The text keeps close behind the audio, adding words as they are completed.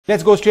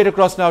Let's go straight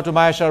across now to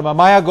Maya Sharma.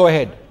 Maya, go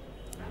ahead.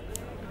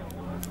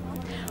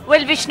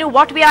 Well, Vishnu,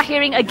 what we are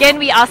hearing, again,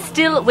 we are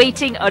still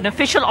waiting an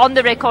official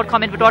on-the-record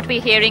comment, but what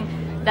we're hearing,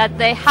 that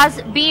there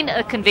has been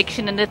a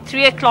conviction, and at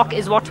 3 o'clock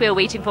is what we're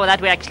waiting for, that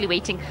we're actually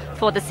waiting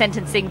for the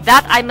sentencing.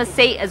 That, I must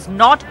say, is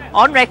not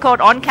on record,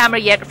 on camera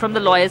yet from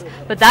the lawyers,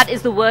 but that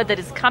is the word that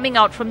is coming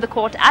out from the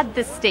court at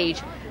this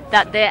stage,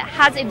 that there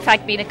has in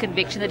fact been a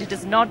conviction, that it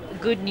is not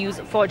good news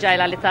for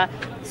Jayalalithaa.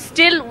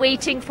 Still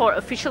waiting for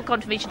official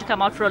confirmation to come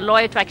out, for a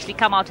lawyer to actually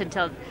come out and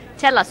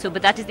tell us so,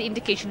 but that is the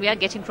indication we are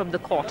getting from the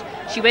court.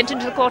 She went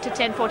into the court at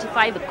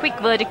 10:45, a quick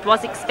verdict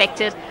was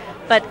expected,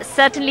 but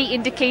certainly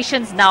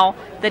indications now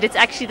that it's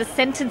actually the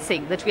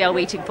sentencing that we are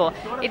waiting for.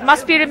 It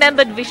must be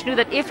remembered, Vishnu,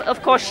 that if,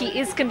 of course, she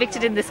is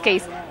convicted in this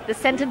case, the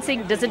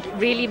sentencing doesn't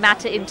really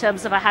matter in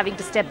terms of her having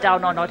to step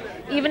down or not.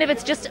 Even if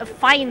it's just a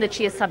fine that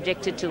she is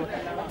subjected to,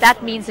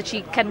 that means that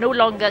she can no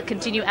longer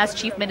continue as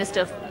Chief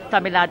Minister of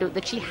Tamil Nadu,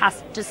 that she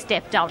has to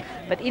step down.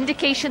 But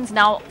indications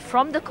now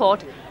from the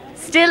court,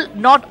 still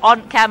not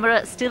on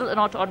camera, still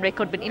not on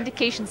record, but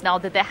indications now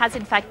that there has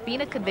in fact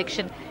been a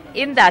conviction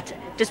in that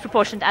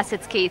disproportionate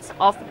assets case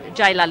of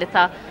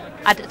Jayalalithaa.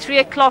 At 3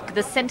 o'clock,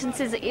 the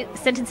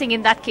sentencing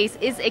in that case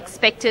is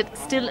expected.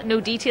 Still no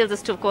details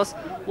as to, of course,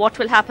 what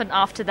will happen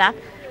after that.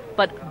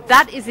 But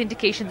that is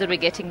indication that we're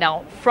getting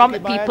now from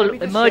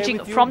people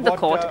emerging from the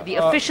court. The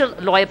official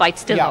lawyer bite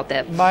still not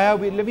there. Maya,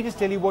 let me just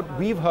tell you what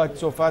we've heard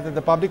so far, that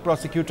the public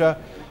prosecutor,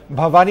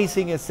 Bhavani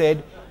Singh, has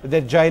said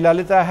that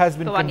Jayalalithaa has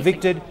been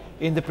convicted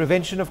in the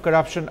Prevention of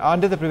Corruption,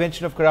 under the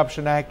Prevention of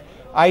Corruption Act,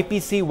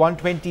 IPC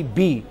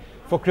 120B,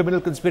 for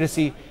criminal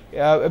conspiracy.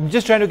 I'm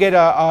just trying to get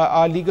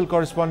our legal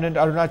correspondent,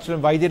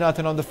 Arunachalam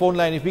Vaidyanathan, on the phone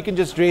line. If we can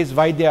just raise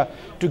Vaidya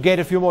to get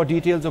a few more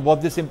details of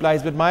what this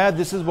implies. But Maya,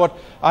 this is what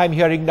I'm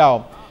hearing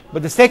now.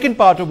 But the second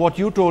part of what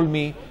you told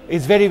me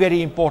is very,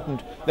 very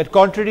important, that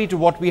contrary to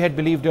what we had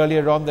believed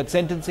earlier on, that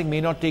sentencing may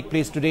not take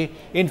place today.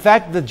 In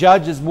fact, the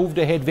judge has moved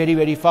ahead very,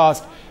 very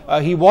fast.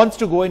 He wants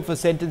to go in for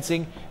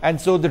sentencing, and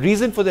so the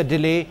reason for the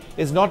delay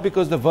is not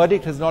because the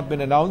verdict has not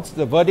been announced.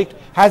 The verdict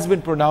has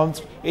been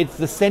pronounced. It's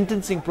the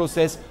sentencing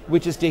process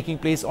which is taking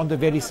place on the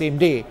very same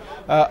day.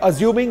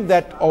 Assuming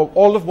that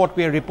all of what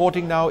we are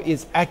reporting now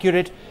is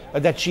accurate,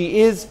 that she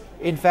is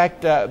in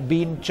fact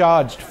being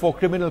charged for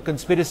criminal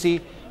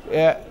conspiracy,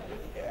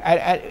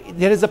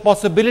 there is a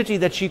possibility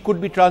that she could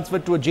be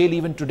transferred to a jail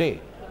even today.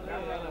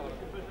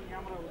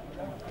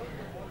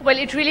 Well,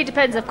 it really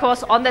depends, of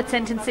course, on that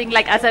sentencing.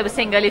 Like as I was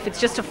saying earlier, if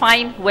it's just a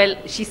fine, well,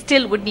 she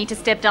still would need to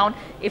step down.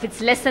 If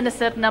it's less than a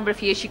certain number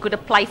of years, she could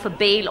apply for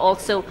bail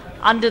also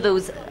under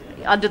those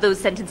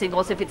sentencing.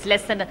 Also, if it's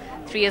less than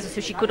 3 years or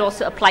so, she could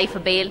also apply for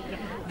bail.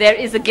 There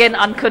is again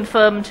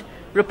unconfirmed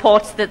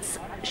reports that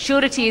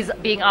surety is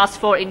being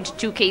asked for in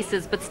 2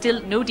 cases, but still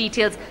no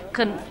details,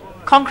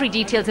 concrete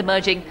details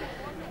emerging.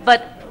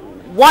 But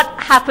what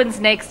happens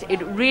next,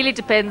 it really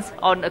depends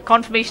on a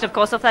confirmation, of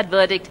course, of that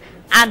verdict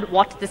and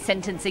what the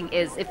sentencing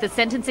is. If the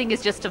sentencing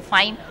is just a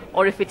fine,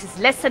 or if it is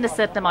less than a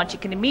certain amount, she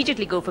can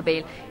immediately go for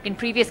bail. In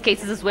previous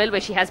cases as well,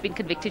 where she has been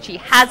convicted, she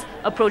has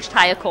approached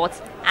higher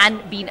courts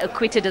and been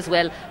acquitted as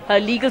well. Her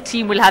legal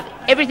team will have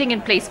everything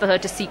in place for her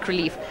to seek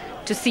relief,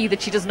 to see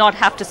that she does not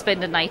have to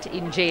spend a night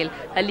in jail.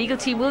 Her legal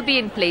team will be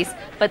in place,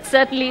 but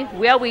certainly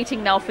we are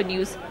waiting now for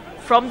news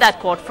from that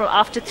court from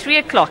after 3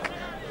 o'clock,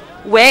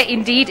 where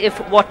indeed, if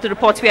what the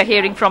reports we are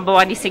hearing from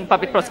Bhavani Singh,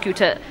 public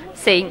prosecutor,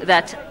 saying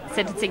that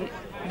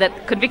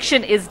that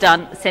conviction is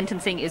done,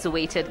 sentencing is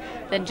awaited,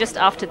 then just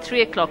after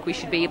 3 o'clock we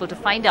should be able to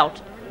find out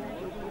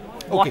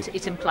what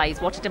it implies.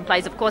 What it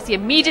implies, of course, the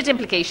immediate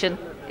implication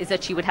is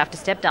that she would have to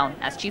step down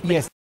as Chief Minister.